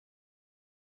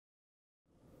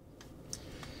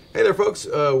Hey there, folks.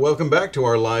 Welcome back to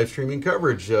our live streaming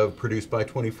coverage of Produced by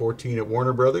 2014 at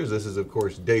Warner Brothers. This is, of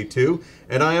course, day 2.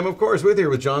 And I am, of course, with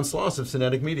John Sloss of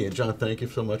Cinetic Media. John, thank you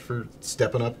so much for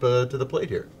stepping up to the plate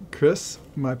here. Chris,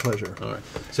 my pleasure. All right.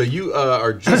 So you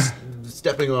are just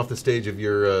stepping off the stage of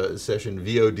your session,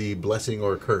 VOD, Blessing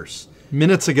or Curse.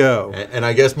 Minutes ago. And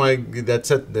I guess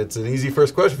that's an easy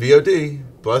first question. VOD,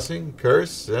 blessing,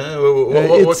 curse?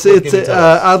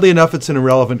 Oddly enough, it's an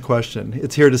irrelevant question.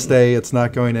 It's here to stay. It's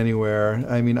not going anywhere.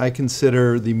 I mean, I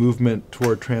consider the movement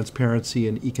toward transparency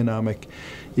and economic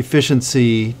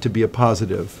efficiency to be a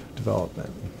positive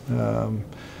development.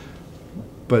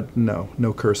 But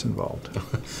no curse involved.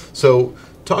 So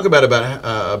talk about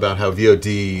how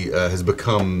VOD has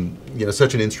become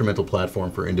such an instrumental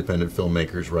platform for independent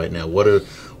filmmakers right now. What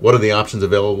are the options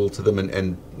available to them,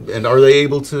 and are they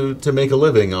able to make a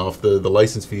living off the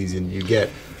license fees you get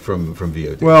from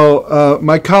VOD? Well,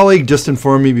 my colleague just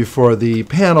informed me before the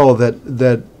panel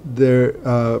that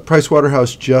Price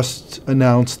Waterhouse just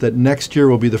announced that next year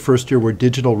will be the first year where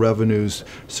digital revenues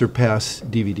surpass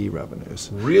DVD revenues.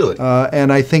 Really?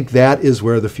 And I think that is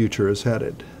where the future is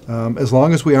headed. As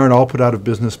long as we aren't all put out of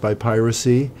business by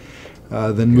piracy,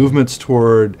 then movements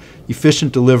toward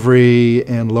efficient delivery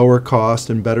and lower cost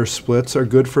and better splits are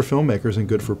good for filmmakers and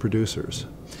good for producers.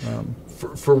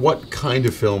 For what kind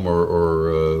of film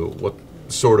or what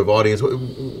sort of audience,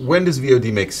 when does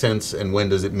VOD make sense and when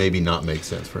does it maybe not make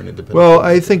sense for an independent Well, film?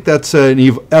 I think that's an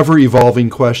ever-evolving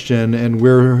question, and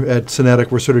we're at Cinetic,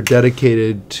 we're sort of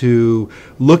dedicated to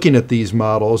looking at these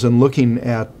models and looking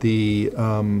at the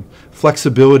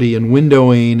flexibility and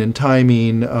windowing and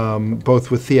timing,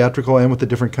 both with theatrical and with the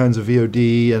different kinds of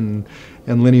VOD and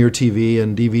linear TV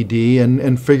and DVD,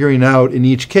 and figuring out in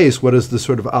each case what is the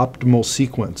sort of optimal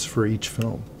sequence for each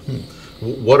film.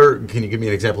 Can you give me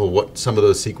an example of what some of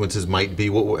those sequences might be?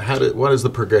 How does the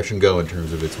progression go in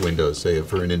terms of its windows, say,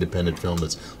 for an independent film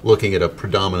that's looking at a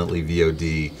predominantly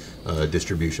VOD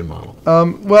distribution model?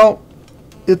 Well,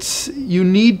 you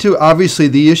need to, obviously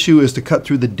the issue is to cut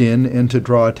through the din and to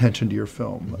draw attention to your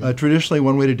film. Mm-hmm. Traditionally,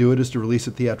 one way to do it is to release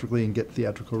it theatrically and get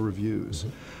theatrical reviews.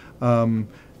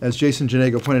 Mm-hmm. As Jason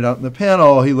Janego pointed out in the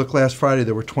panel, he looked last Friday,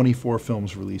 there were 24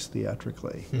 films released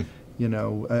theatrically.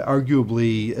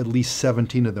 Arguably at least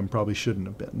 17 of them probably shouldn't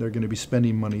have been. They're going to be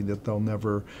spending money that they'll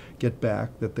never get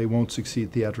back, that they won't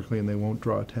succeed theatrically, and they won't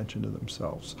draw attention to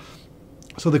themselves.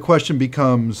 So the question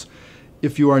becomes,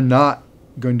 if you are not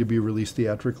going to be released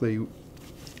theatrically,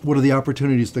 what are the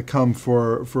opportunities that come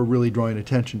for really drawing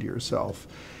attention to yourself?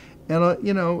 And,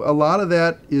 a lot of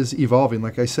that is evolving.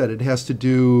 Like I said, it has to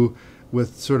do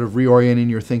with sort of reorienting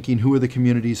your thinking. Who are the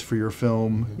communities for your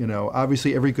film? Mm-hmm.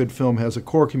 Obviously every good film has a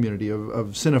core community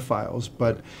of cinephiles,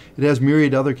 but it has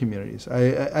myriad other communities.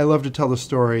 I love to tell the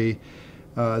story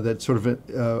that sort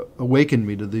of awakened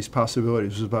me to these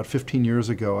possibilities. It was about 15 years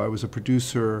ago. I was a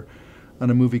producer on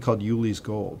a movie called Yuli's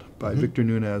Gold by Victor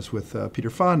Nunez with Peter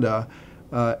Fonda.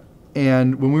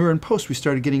 And when we were in post, we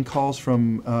started getting calls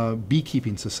from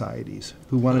beekeeping societies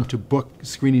who wanted to book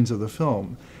screenings of the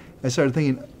film. I started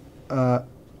thinking,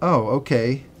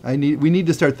 okay, we need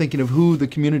to start thinking of who the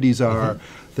communities are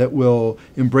that will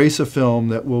embrace a film,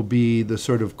 that will be the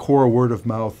sort of core word of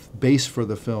mouth base for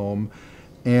the film,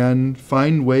 and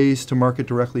find ways to market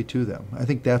directly to them. I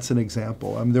think that's an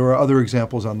example. There are other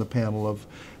examples on the panel of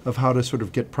how to sort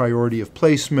of get priority of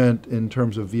placement in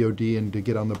terms of VOD and to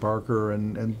get on the Barker,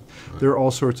 and there are all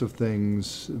sorts of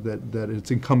things that it's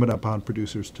incumbent upon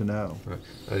producers to know. Right.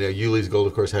 Yuli's Gold,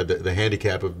 of course, had the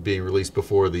handicap of being released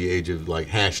before the age of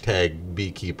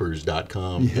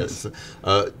 #beekeepers.com. Yes.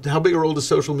 How big a role does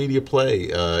social media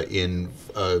play in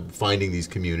finding these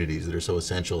communities that are so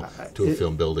essential to a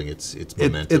film building its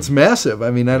momentum? It's massive.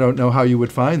 I mean, I don't know how you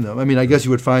would find them. I mean, I guess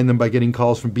you would find them by getting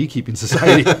calls from Beekeeping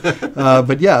Society.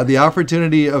 But yeah, the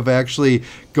opportunity of actually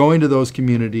going to those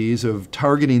communities, of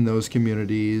targeting those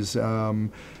communities,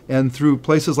 and through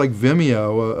places like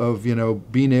Vimeo, of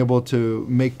being able to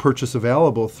make purchase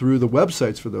available through the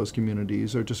websites for those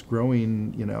communities, are just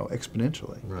growing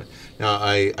exponentially. Right. Now,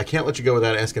 I can't let you go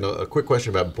without asking a quick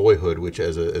question about Boyhood, which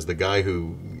as the guy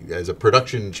who, as a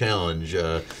production challenge,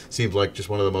 seems like just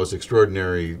one of the most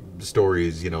extraordinary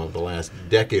stories of the last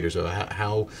decade or so.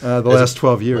 The last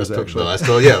 12 years, actually. The last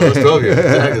 12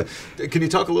 years. Exactly. Can you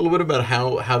talk a little bit about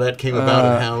how that came about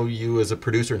and how you, as a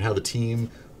producer, and how the team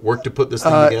worked to put this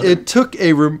thing together? It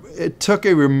took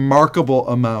a remarkable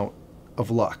amount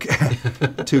of luck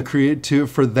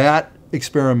for that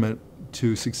experiment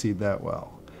to succeed that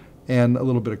well, and a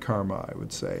little bit of karma, I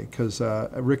would say, because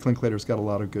Rick Linklater's got a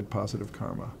lot of good positive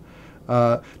karma.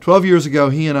 12 years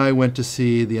ago, he and I went to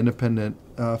see the Independent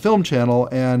Film Channel,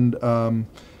 and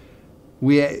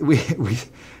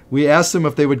we asked them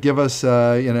if they would give us,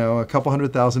 a couple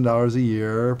 $100,000 a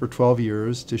year for 12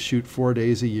 years to shoot 4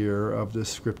 days a year of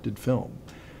this scripted film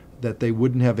that they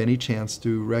wouldn't have any chance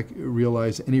to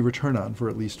realize any return on for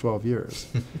at least 12 years.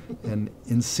 And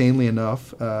insanely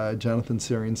enough, Jonathan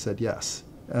Serian said yes.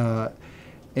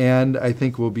 And I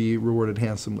think we'll be rewarded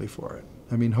handsomely for it.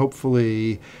 I mean,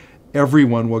 hopefully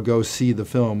everyone will go see the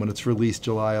film when it's released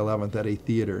July 11th at a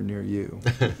theater near you.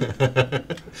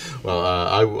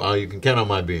 Well, you can count on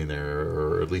my being there,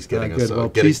 or at least getting us. Well,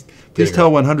 please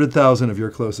tell 100,000 of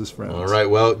your closest friends. All right.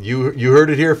 Well, you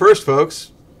heard it here first,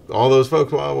 folks. All those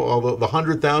folks, all the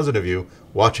 100,000 of you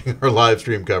watching our live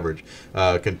stream coverage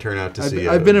can turn out to see.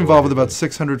 I've been involved with about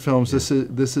 600 films. Yeah.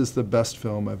 This is the best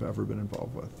film I've ever been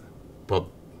involved with.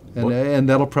 Well, and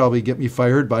that'll probably get me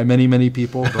fired by many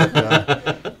people.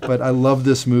 But but I love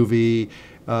this movie.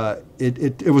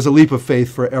 It was a leap of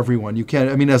faith for everyone. You can't.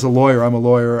 I mean, as a lawyer, I'm a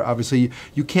lawyer. Obviously,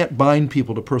 you can't bind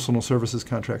people to personal services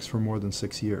contracts for more than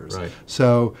 6 years. Right.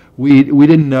 So we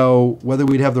didn't know whether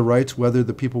we'd have the rights, whether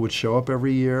the people would show up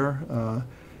every year.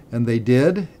 And they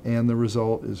did, and the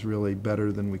result is really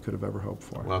better than we could have ever hoped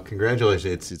for. Well,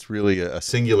 congratulations. It's really a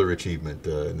singular achievement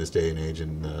in this day and age,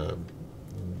 and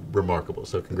remarkable.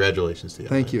 So congratulations to you.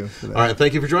 Thank you for that. All right,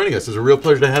 thank you for joining us. It's a real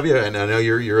pleasure to have you, and I know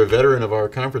you're a veteran of our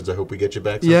conference. I hope we get you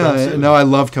back sometime soon. No, I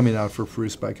love coming out for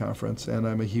Fruit Spy Conference, and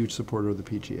I'm a huge supporter of the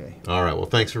PGA. All right, well,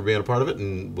 thanks for being a part of it,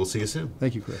 and we'll see you soon.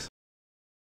 Thank you, Chris.